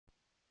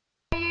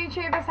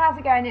YouTubers, how's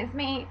it going? It's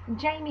me,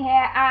 Jamie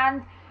here,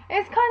 and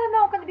it's kind of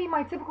not going to be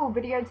my typical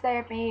video today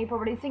of me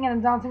probably singing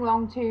and dancing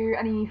along to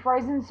any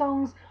Frozen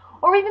songs,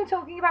 or even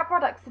talking about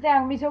products. Today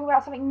I'm going to be talking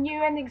about something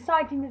new and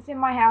exciting that's in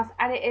my house,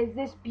 and it is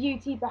this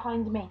beauty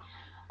behind me.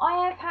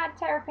 I have had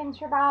Terrapins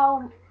for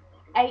about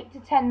 8 to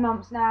 10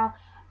 months now.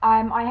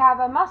 I have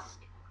a Musk,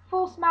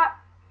 Force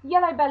Map,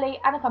 Yellow Belly,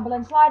 and a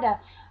Cumberland slider,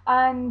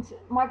 and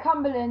my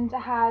Cumberland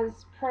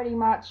has pretty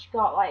much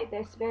got like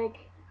this big.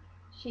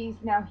 She's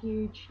now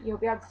huge. You'll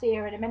be able to see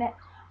her in a minute.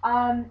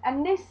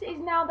 And this is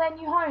now their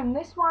new home.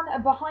 This one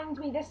behind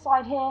me, this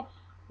side here,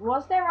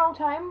 was their old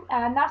home,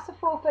 and that's the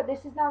 4 foot.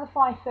 This is now the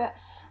 5 foot.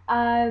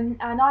 And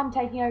I'm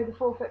taking over the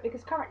 4 foot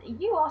because currently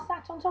you are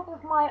sat on top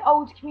of my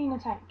old communal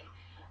tank.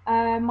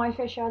 My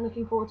fish are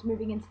looking forward to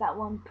moving into that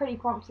one pretty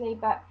promptly,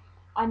 but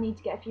I need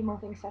to get a few more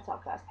things set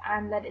up first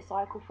and let it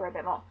cycle for a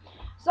bit more.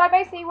 So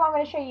basically what I'm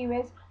going to show you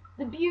is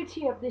the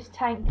beauty of this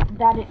tank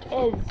that it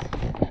is.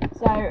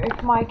 So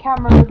if my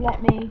camera would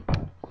let me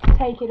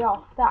take it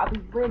off, that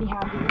would be really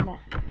handy, wouldn't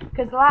it?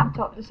 Because the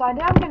laptop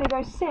decided I'm going to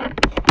go sit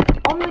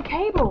on the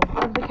cable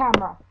of the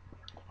camera.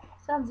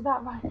 Sounds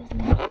about right,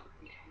 isn't it?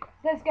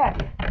 Let's go.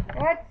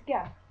 Let's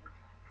go.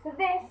 So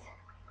this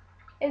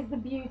is the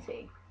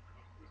beauty.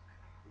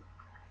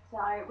 So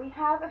we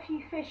have a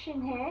few fish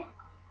in here.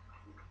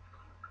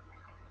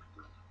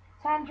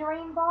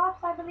 Tangerine barbs,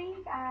 I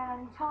believe,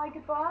 and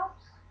tiger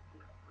barbs.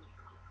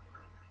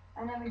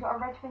 And then we've got a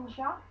redfin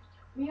shark.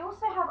 We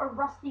also have a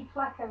rusty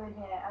pleco in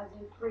here as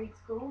his breed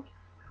school,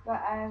 but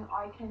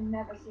I can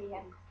never see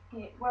him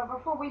here. Well,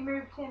 before we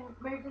moved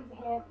into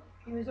here,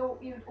 you would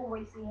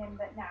always see him,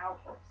 but now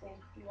obviously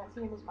you won't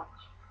see him as much.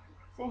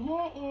 So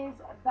here is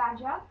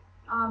Badger,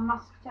 our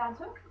musk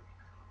turtle.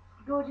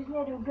 Gorgeous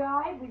little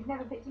guy. We've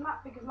never picked him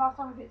up because last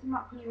time we picked him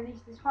up he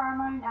released his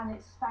pheromone and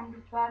its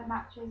standard bird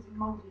matches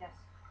moldiness.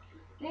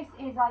 This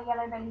is our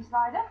yellow belly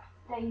slider,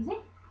 Daisy.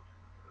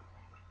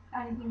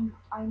 Anything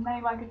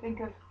I could think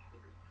of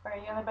for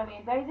a yellow belly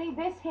and Daisy.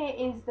 This here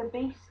is the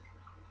beast,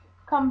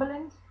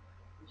 Cumberland.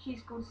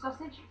 She's called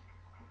Sausage,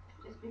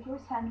 just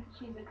because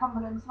she's a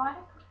Cumberland slider.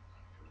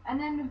 And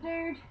then the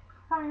dude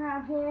coming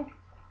around here,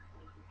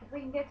 if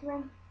we can get to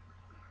him.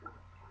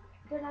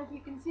 Don't know if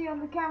you can see on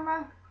the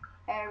camera.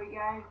 There we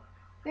go.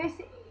 This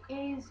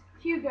is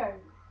Hugo.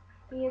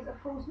 He is a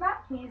Force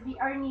Map. He is the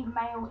only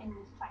male in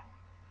this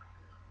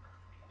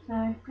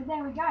tank. So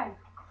there we go.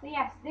 So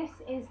yes, this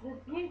is the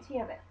beauty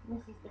of it.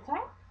 This is the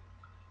tank.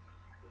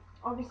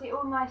 Obviously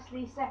all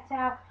nicely set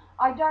out.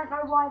 I don't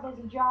know why there's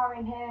a jar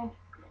in here.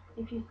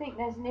 If you think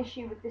there's an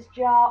issue with this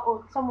jar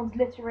or someone's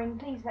littering,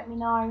 please let me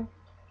know.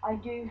 I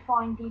do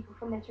find people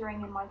for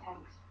littering in my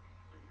tanks.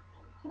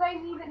 For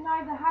those of you that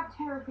know that have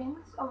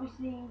terrapins,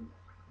 obviously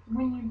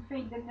when you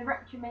feed them the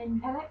Retromin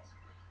pellets,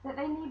 that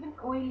they leave an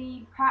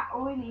oily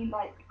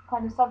like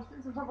kind of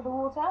substance on top of the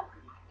water.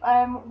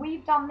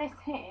 We've done this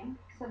here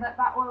so that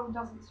that oil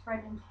doesn't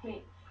spread into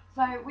here.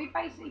 So we've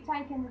basically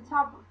taken the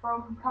tub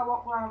from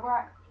Co-op where I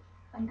work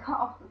and cut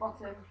off the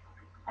bottom,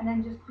 and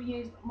then just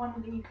used one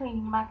of the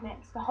cleaning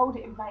magnets to hold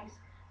it in place.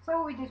 So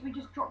what we do is we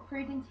just drop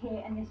food into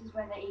here, and this is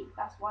where they eat.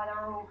 That's why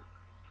they're all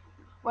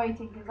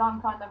waiting, because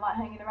I'm kind of like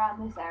hanging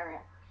around this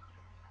area.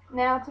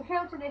 Now to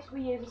filter this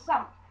we use a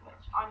sump,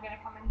 which I'm going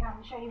to come and down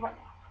and show you right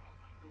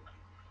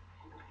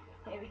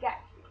now. Here we go.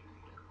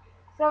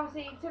 So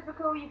obviously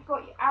typical, you've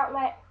got your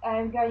outlet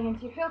going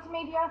into your filter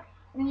media,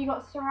 and then you've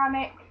got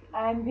ceramic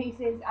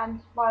pieces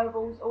and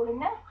bioballs all in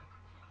there.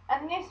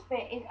 And this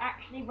bit is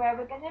actually where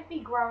we're going to be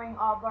growing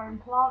our bone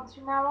plants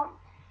from now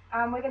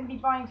on. We're going to be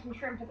buying some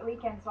shrimp at the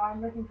weekend, so I'm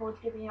looking forward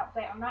to giving you an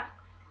update on that.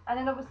 And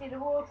then obviously the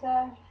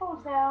water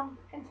falls down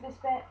into this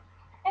bit,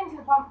 into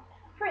the pump,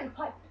 through the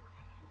pipe,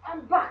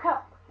 and back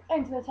up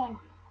into the tank.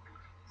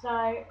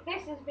 So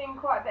this has been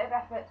quite a bit of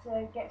effort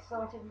to get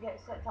sorted and get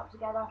set up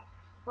together,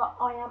 but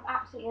I am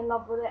absolutely in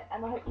love with it,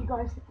 and I hope you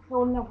guys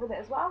fall in love with it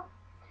as well.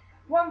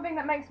 One thing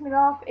that makes me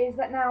laugh is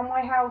that now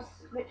my house,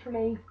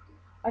 literally,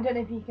 I don't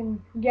know if you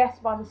can guess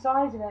by the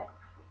size of it,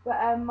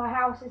 but my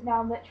house is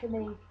now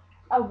literally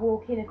a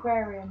walk-in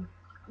aquarium.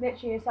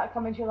 Literally, it's like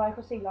coming to your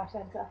local sea life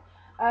centre.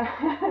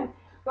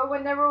 But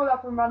when they're all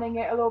up and running,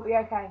 it'll all be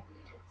okay.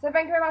 So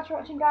thank you very much for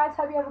watching, guys.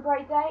 Hope you have a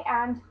great day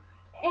and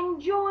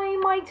enjoy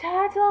my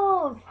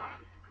turtles.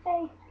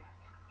 Say,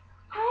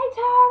 hi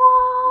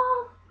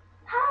turtles.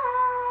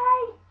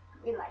 Hi.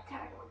 We like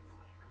turtles.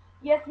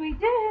 Yes, we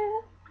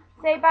do.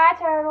 Say bye,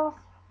 turtles.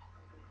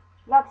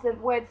 Lots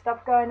of weird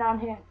stuff going on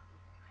here.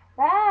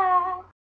 Bye.